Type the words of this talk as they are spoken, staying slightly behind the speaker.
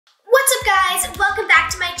What's up guys, welcome back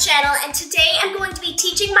to my channel, and today I'm going to be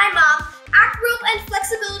teaching my mom acro and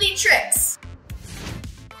flexibility tricks.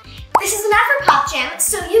 This is an ad for PopJam,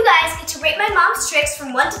 so you guys get to rate my mom's tricks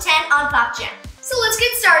from 1 to 10 on PopJam. So let's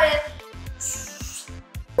get started.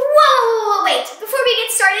 Whoa, wait, before we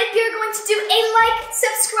get started, we are going to do a like,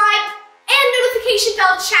 subscribe, and notification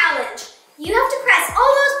bell challenge. You have to press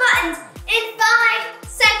all those buttons in 5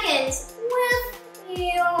 seconds with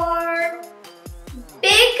your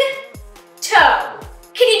big toe.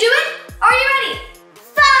 Can you do it? Are you ready?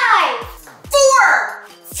 5, 4,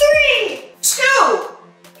 3, 2,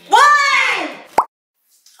 1.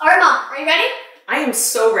 All right, Mom, are you ready? I am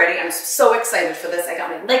so ready. I'm so excited for this. I got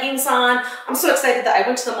my leggings on. I'm so excited that I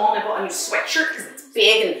went to the mall and I bought a new sweatshirt because it's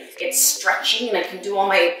big and it's stretchy and I can do all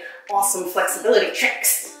my awesome flexibility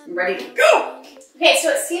tricks. I'm ready to go. Okay, so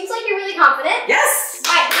it seems like you're really confident. Yes.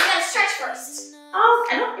 All right, we gotta stretch first.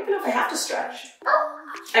 I don't even know if I have to stretch. Oh.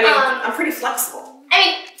 I mean, I'm pretty flexible. I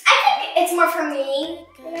mean, I think it's more for me.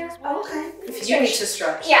 Oh, okay. If you need to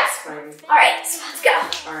stretch, yeah. That's fine. All right, so let's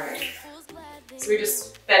go. All right. So we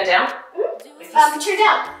just bend down? Turn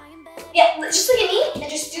down. Yeah, just look at me and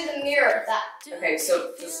just do the mirror of that. Okay,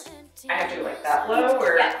 so just, I have to go like that low,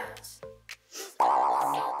 or? Yeah.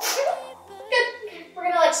 Good. We're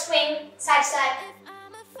gonna like swing side to side.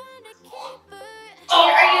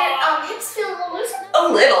 Are your hips feel a little looser? A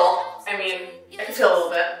little. I mean, I can feel a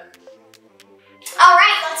little bit. All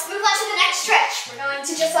right, let's move on to the next stretch. We're going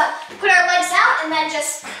to just put our legs out and then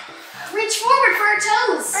just reach forward for our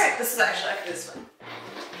toes. All right, this is actually, I can do this one.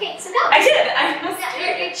 Okay, so go. I did.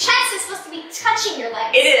 Your chest is supposed to be touching your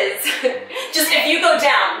legs. It is. Just if you go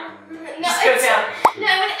down, No, just go down. No,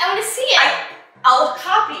 I want to see it. I'll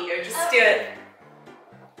copy you. Just do it.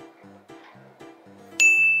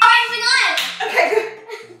 All right, moving on. Okay, good.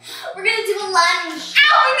 We're gonna do a lunge.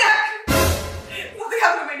 Ow, my neck! Something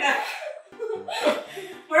happened to my neck.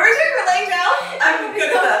 Where was you laying down? I'm good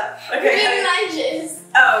at that. Okay. We're doing lunges.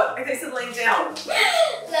 Oh, I think I said laying down.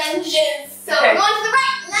 Lunges. So okay. we're going to the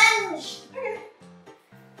right. Lunge.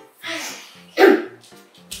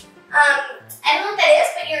 I don't know what that is,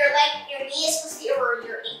 but your knee is supposed to be over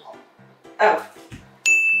your ankle. Oh.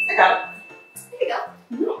 I got it. There you go.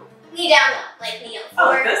 Knee down though, like knee up. Oh,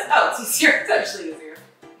 like this? Oh, it's easier. It's actually easier.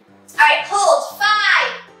 All right, hold. 5,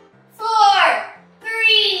 4, 3,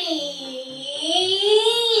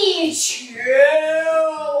 2.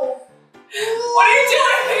 What are you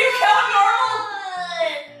doing? Can you count normal?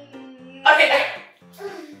 Okay.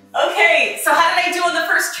 Okay, so how did I do on the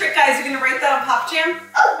first trick, guys? You're gonna write that on PopJam?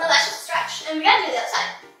 Oh, no, that's just a stretch. And we gotta do the other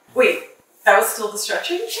side. Wait, that was still the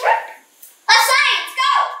stretching? Sure. Left side, let's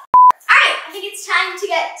go. All right, I think it's time to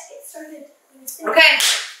get started. Okay,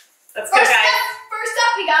 let's go, guys. First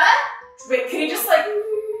up, we gotta. Wait, can you just like,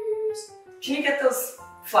 can you get those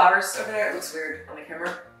flowers over there? It looks weird on the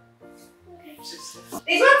camera. Okay.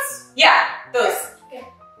 These ones? Yeah, those. Okay.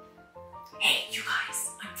 Hey, you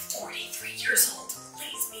guys, I'm 43 years old.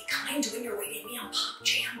 Please be kind when you're waiting me on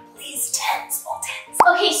PopJam. Please, tens, all tens.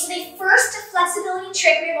 Okay, so the first flexibility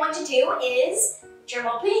trick we're going to do is, drum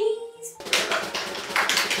roll please,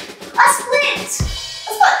 a split. A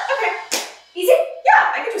split, okay. Easy?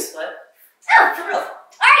 Yeah, I could do split. Oh, For real. all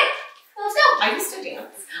right, let's go. I used to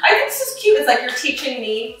dance. I think this is cute. It's like you're teaching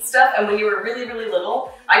me stuff, and when you were really, really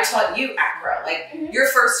little, I taught you acro. Like your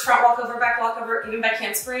first front walk over, back walk over, even back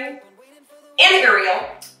handspring, and aerial.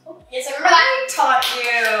 Oh, yes, I remember that. I taught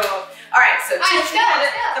you. All right, so teach me how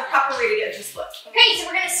to the proper way to get your split. Okay, so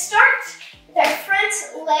we're gonna start with our front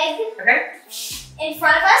leg in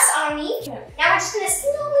front of us on our knee. Now we're just gonna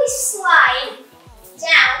slowly slide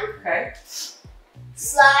down. Okay.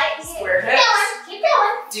 Slide. Square Keep hips. going. Keep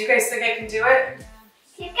going. Do you guys think I can do it?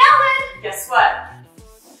 Keep going. Guess what?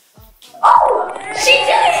 Oh, she did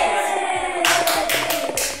it!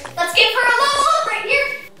 Let's give her a little love right here.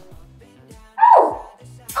 Oh,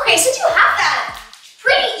 okay, since you have that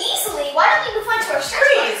pretty easily, why don't we move on to our stretch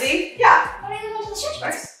bars? Pretty easy. Yeah. Why don't we move on to the stretch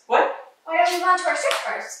bars? What? Why don't we move on to our stretch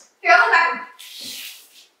bars? Here, I'll go back.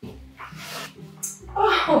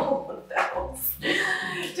 Oh, bells. Do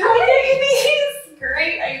I get you these?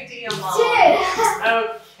 Great idea, Mom. Did.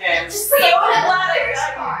 Okay. Just so put it on glad the I first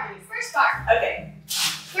got bar. you these. First bar. Okay.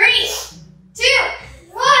 3, 2,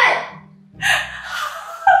 1.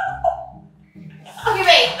 Okay,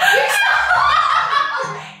 wait.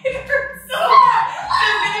 It hurts so bad.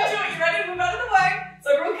 I'm gonna do it. You ready? Move out of the way so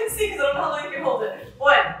everyone can see because I don't know how long you can hold it.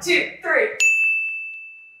 1, 2, 3.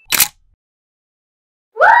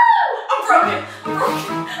 Woo! I'm broken. I'm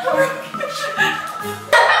broken. I'm broken.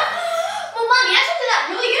 Well, Mom, you actually did that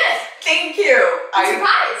really good. Thank you. I'm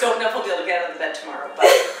surprised. I don't know if I'll be able to get out of bed tomorrow, but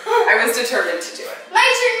I was determined to do it. My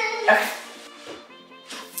turn.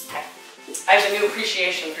 Okay. I have a new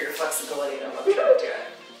appreciation for your flexibility and I love trying to do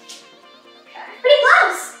it. Okay. Pretty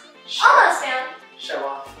close. Almost down. Show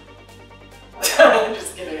off. I'm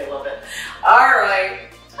just kidding, I love it.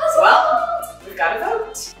 Alright. Well, we've got a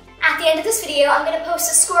vote. At the end of this video, I'm going to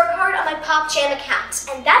post a scorecard on my PopJam account,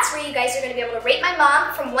 and that's where you guys are going to be able to rate my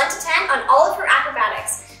mom from 1 to 10 on all of her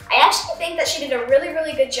acrobatics. I actually think that she did a really,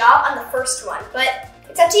 really good job on the first one, but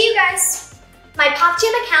it's up to you guys. My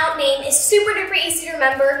PopJam account name is super duper easy to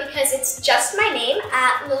remember because it's just my name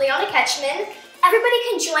at Lilliana Ketchman. Everybody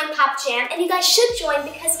can join PopJam, and you guys should join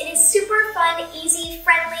because it is super fun, easy,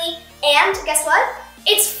 friendly, and guess what?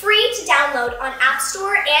 It's free to download on App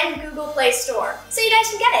Store and Google Play Store, so you guys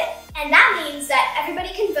can get it. And that means that everybody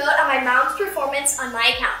can vote on my mom's performance on my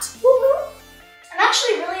account. Woohoo! I'm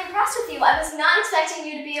actually really impressed with you. I was not expecting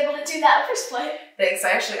you to be able to do that with your split. Thanks.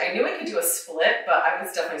 I knew I could do a split, but I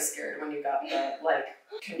was definitely scared when you got the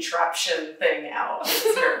contraption thing out. I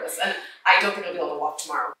was nervous, and I don't think I'll be able to walk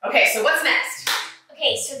tomorrow. Okay, so what's next?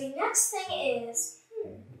 Okay, so the next thing is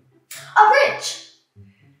a bridge.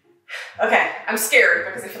 Okay, I'm scared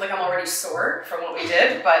because I feel like I'm already sore from what we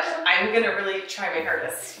did, but I'm gonna really try my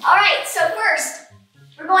hardest. All right, so first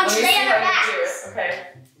we're going to lay on our backs. Okay.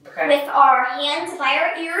 Okay. With our hands by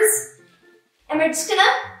our ears, and we're just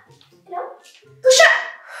gonna, push up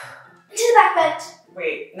into the back bend.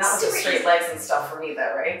 Wait, not with the Super straight easy. legs and stuff for me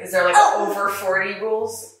though, right? Is there like over 40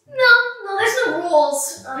 rules? No, there's no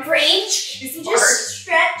rules for age. You just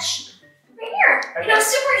stretch right here. Okay.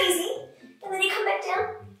 Super easy. And then you come back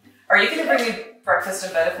down. Are you gonna bring me breakfast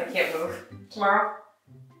in bed if I can't move tomorrow?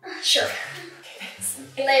 Sure. Okay, thanks.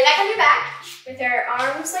 And lay back on your back with our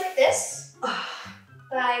arms like this.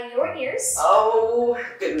 By your ears. Oh,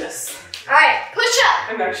 goodness. All right, push up.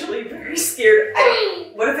 I'm actually very scared.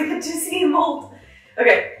 What if I get dizzy and mold?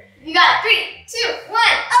 Okay. You got it. 3, 2, 1,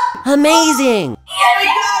 up. Amazing. Oh my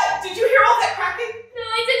god, did you hear all that cracking? No,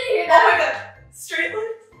 I didn't hear that. Oh my god, straight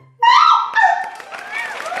legs?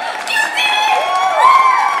 You did it! You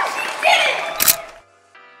did it!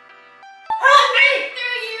 Right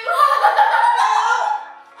through you.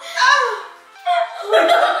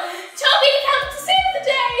 Toby comes to save the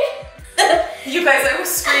day. You guys, I was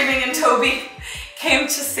screaming and Toby came to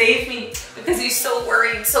save me because he's so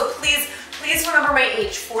worried. So please remember my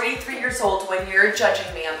age, 43 years old, when you're judging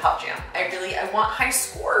me on PopJam. I want high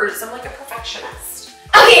scores. I'm like a perfectionist.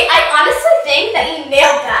 Okay, I honestly think that you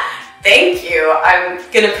nailed that. Thank you. I'm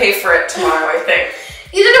gonna pay for it tomorrow, I think.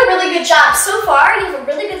 You did a really good job so far. You have a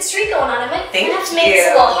really good streak going on. I might have to make this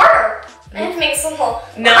a little harder. I have to make this a little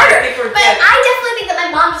harder. I think we're but good. I definitely think that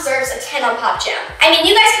my mom deserves a 10 on PopJam. I mean,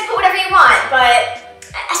 you guys can put whatever you want, but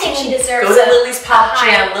I think she deserves Go to Lily's high.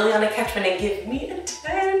 PopJam, Lilliana Ketchman, and give me a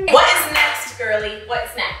 10. What is next, girly?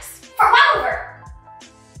 What's next? For walkover.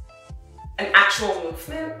 An actual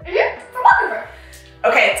movement? For walkover.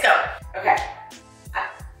 Okay, let's go. Okay.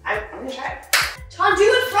 I'm gonna try it. Tom, do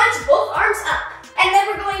it front, both arms up. And then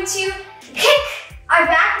we're going to kick our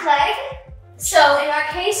back leg. So in our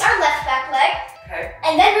case, our left back leg. Okay.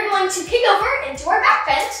 And then we're going to kick over into our back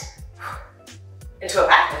bend. Into a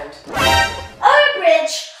back bend. A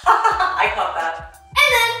bridge. I caught that.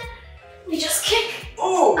 And then we just kick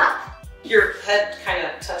Ooh. up. Your head kind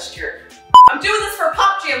of touched your... I'm doing this for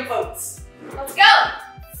PopJam votes. Let's go.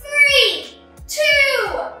 3, 2,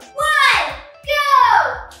 1, go.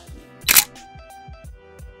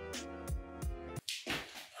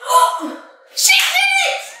 She did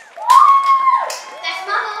it! Next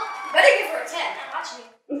model. Better give her a 10. I'm watching you.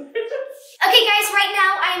 Okay guys, right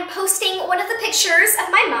now I am posting one of the pictures of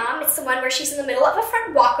my mom. It's the one where she's in the middle of a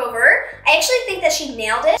front walkover. I actually think that she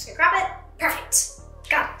nailed it. Just gonna grab it. Perfect.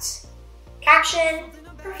 Got it. Caption.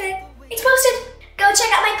 Perfect. It's posted. Go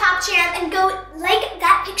check out my PopJam and go like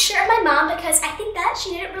that picture of my mom because I think that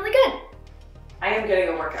she did it really good. I am getting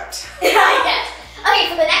a workout. Yes. Okay,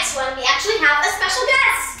 for the next one, we actually have a special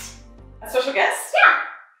guest. A special guest? Yeah.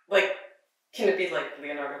 Like, can it be like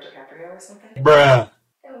Leonardo DiCaprio or something? Bruh.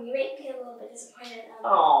 Oh, you might be a little bit disappointed.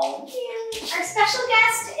 Oh. And our special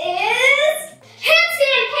guest is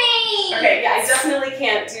handstand pain. Okay, yeah, I definitely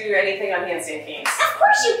can't do anything on handstand canes. Of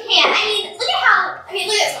course you can. I mean, look at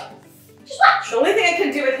this one. Just watch. The only thing I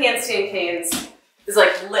can do with handstand canes is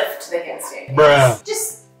like lift the handstand canes. Bruh.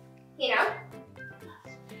 Just, like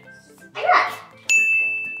that.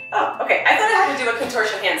 Oh, okay. I thought I had to do a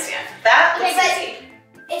contortion handstand. That Okay, was but easy.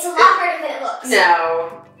 it's a lot harder than it looks.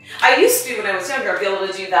 No. I used to, when I was younger, be able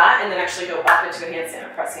to do that and then actually go up into a handstand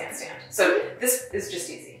and press handstand. So this is just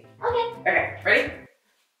easy. Okay. Okay, ready?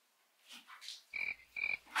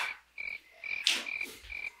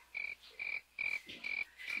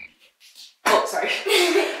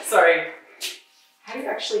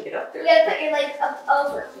 actually get up there? You gotta put your leg up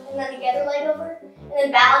over, and then the other leg over, and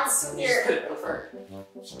then balance with You your. just put it over.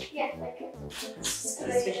 Yeah, like.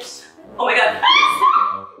 And then you just. Oh my god.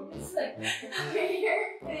 It's like over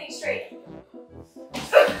here, and then you straight. I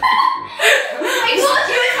told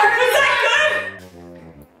you it's harder than that.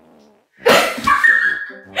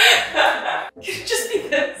 Can it just be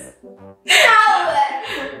this? No!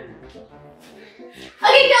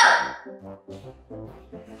 Okay, go!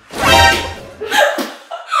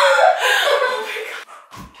 Oh my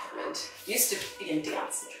god. Used to be in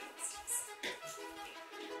dance.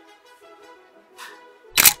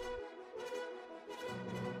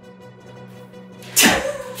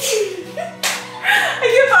 I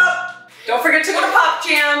give up. Don't forget to go to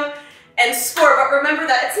PopJam and score, but remember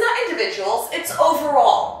that it's not individuals, it's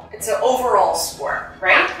overall. It's an overall score,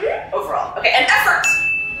 right? Mm-hmm. Overall. Okay, and effort.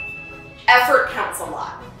 Effort counts a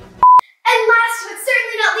lot. And last but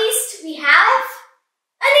certainly not least, we have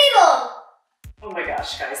a needle. Oh my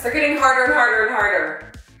gosh, guys, they're getting harder and harder and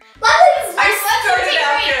harder. Luckily, I started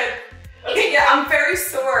out good. Okay, yeah, I'm very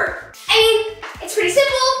sore. I mean, it's pretty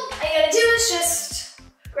simple. All you gotta do is just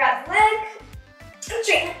grab the leg and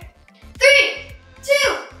straighten it. 3, 2,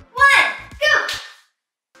 1, go!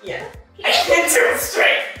 Yeah, I can't do it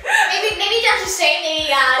straight. Maybe don't just straighten, maybe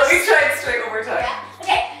Let me try it straight one more time. Yeah.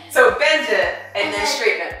 Okay. So bend it and then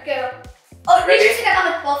straighten it. Go. Oh, Ready? you should take it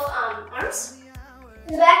on with both arms.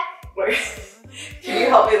 In the back. Wait, can you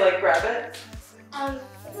help me like grab it? It's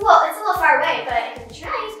a little far away, but I can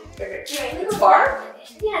try. Okay. Right, It's far?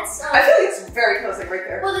 Yeah, it's I feel like it's very close, like right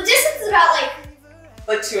there. well, the distance is about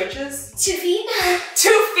Like 2 inches? 2 feet. 2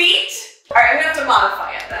 feet? All right, I'm gonna have to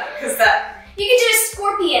modify it then, because that. You can do a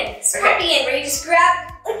scorpion. Scorpion, where you just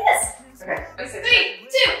grab like this. Okay. 3,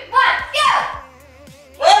 2, 1, go!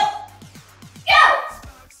 Whoa! Go!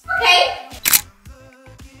 Okay.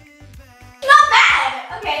 Not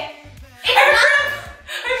bad. Okay. I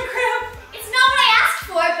have a cramp. It's not what I asked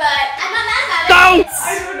for, but I'm not mad about it.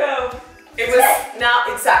 I don't know. It was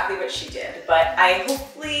not exactly what she did, but I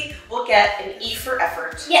hopefully will get an E for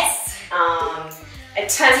effort. Yes. A 10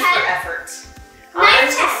 for effort. 9, And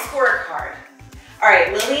a 10. scorecard. All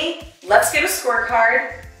right, Lily, let's get a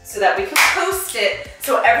scorecard so that we can post it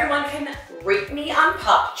so everyone can rate me on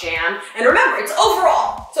PopJam. And remember, it's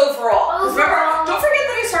overall. It's overall. Remember, don't forget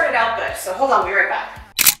that I started out good. So hold on, we'll be right back.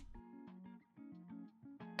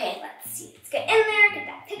 Okay, let's see. Let's get in there, get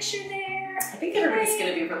that picture there. I think everybody's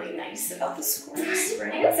gonna be really nice about the scores,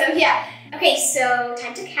 right? I hope so, yeah. Okay, so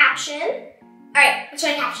time to caption. All right, what should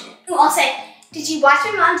I caption it? Ooh, I'll say, did you watch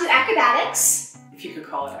my mom do acrobatics? If you could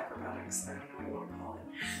call it acrobatics, I don't know what you want to call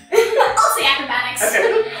it. I'll say acrobatics.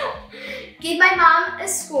 Okay. Give my mom a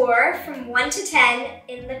score from 1 to 10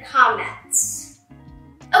 in the comments.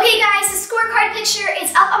 Okay guys, the scorecard picture is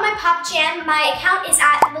up on my PopJam. My account is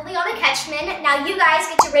at Lilliana Ketchman. Now you guys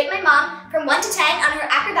get to rate my mom from 1 to 10 on her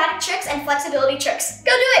acrobatic tricks and flexibility tricks.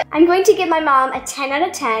 Go do it! I'm going to give my mom a 10 out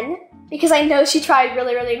of 10 because I know she tried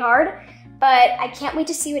really, really hard, but I can't wait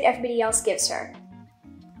to see what everybody else gives her.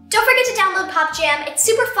 Don't forget to download PopJam. It's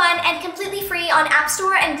super fun and completely free on App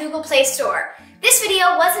Store and Google Play Store. This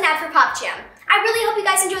video was an ad for PopJam. I really hope you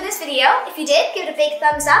guys enjoyed this video. If you did, give it a big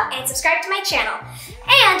thumbs up and subscribe to my channel.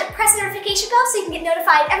 And press the notification bell so you can get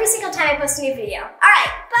notified every single time I post a new video.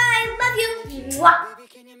 Alright, bye, love you. Mwah.